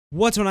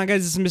What's going on,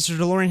 guys? This is Mr.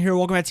 DeLorean here.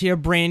 Welcome back to a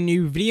brand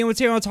new video. And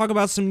today I want to talk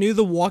about some new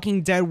The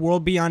Walking Dead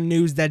World Beyond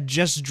news that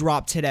just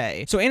dropped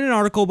today. So in an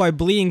article by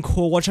Bleeding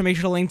Cool, which I'll make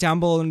sure to link down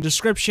below in the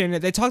description,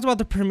 they talked about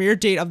the premiere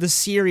date of the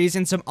series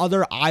and some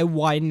other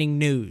eye-widening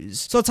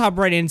news. So let's hop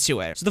right into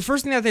it. So the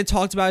first thing that they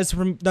talked about is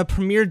the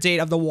premiere date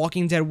of The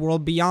Walking Dead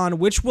World Beyond,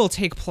 which will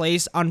take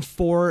place on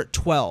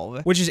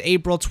 4/12, which is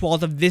April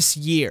 12th of this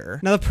year.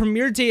 Now the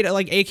premiere date,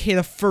 like aka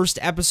the first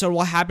episode,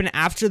 will happen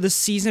after the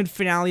season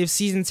finale of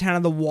season 10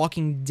 of The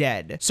Walking Dead.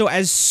 So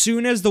as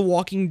soon as The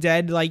Walking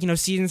Dead,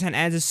 season 10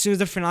 ends, as soon as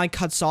the finale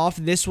cuts off,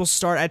 this will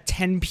start at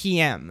 10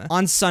 p.m.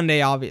 on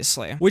Sunday,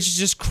 obviously, which is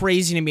just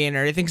crazy to me and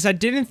everything, because I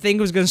didn't think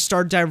it was going to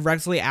start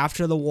directly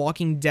after The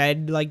Walking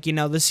Dead,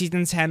 the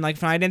season 10,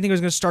 finale. I didn't think it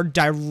was going to start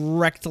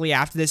directly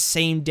after this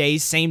same day,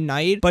 same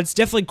night, but it's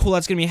definitely cool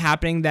that's going to be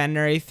happening then and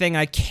everything.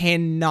 I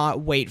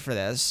cannot wait for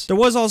this. There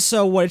was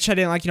also, which I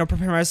didn't,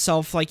 prepare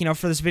myself, for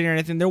this video or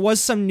anything, there was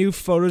some new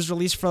photos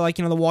released for,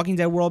 The Walking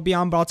Dead World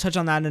Beyond, but I'll touch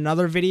on that in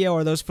another video,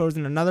 or those photos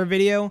in another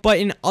video. But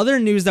in other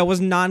news that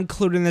was not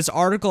included in this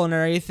article and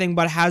everything,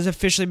 but has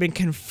officially been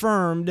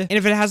confirmed, and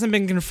if it hasn't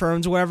been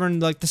confirmed, whatever, and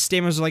the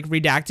statements are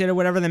redacted or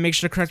whatever, then make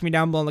sure to correct me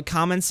down below in the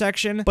comment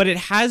section. But it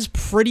has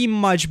pretty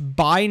much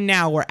by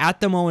now, or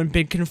at the moment,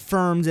 been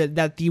confirmed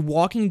that The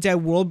Walking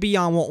Dead World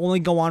Beyond will only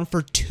go on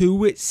for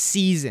 2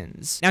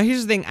 seasons. Now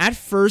here's the thing, at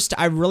first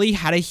I really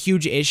had a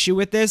huge issue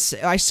with this.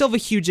 I still have a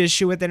huge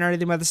issue with it and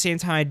everything, but at the same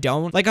time I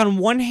don't. On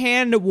one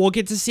hand, we'll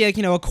get to see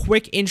a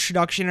quick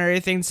introduction or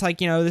everything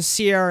to the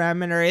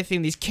CRM and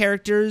everything, these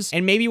characters,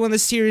 and maybe when the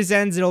series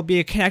ends, it'll be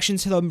a connection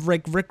to the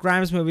Rick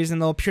Grimes movies,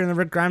 and they'll appear in the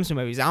Rick Grimes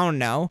movies. I don't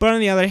know. But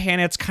on the other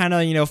hand, it's kind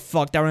of,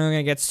 fucked that we're only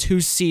gonna get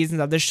 2 seasons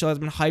of this show that's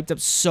been hyped up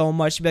so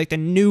much to be the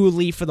new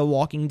leaf for The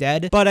Walking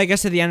Dead. But I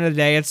guess at the end of the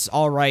day, it's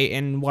alright,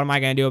 and what am I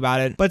gonna do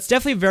about it? But it's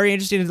definitely very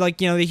interesting to,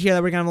 to hear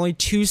that we're gonna have only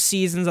 2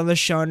 seasons of the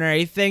show and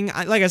everything.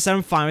 Like I said,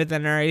 I'm fine with it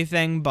and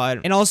everything,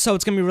 and also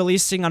it's gonna be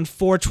releasing on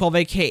 4/12,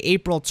 aka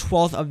April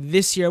 12th of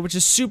this year, which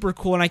is super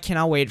cool, and I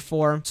cannot wait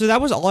for. So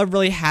that was all I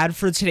really had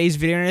for today's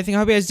video and everything. I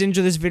hope you guys did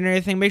enjoy this video and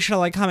everything. Make sure to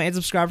like, comment, and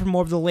subscribe for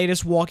more of the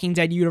latest Walking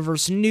Dead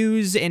universe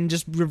news and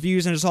just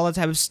reviews and just all that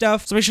type of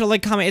stuff. So make sure to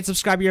like, comment, and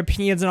subscribe your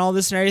opinions and all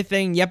this and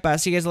everything. Yep,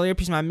 see you guys later.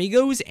 Peace, my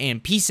amigos,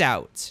 and peace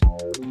out.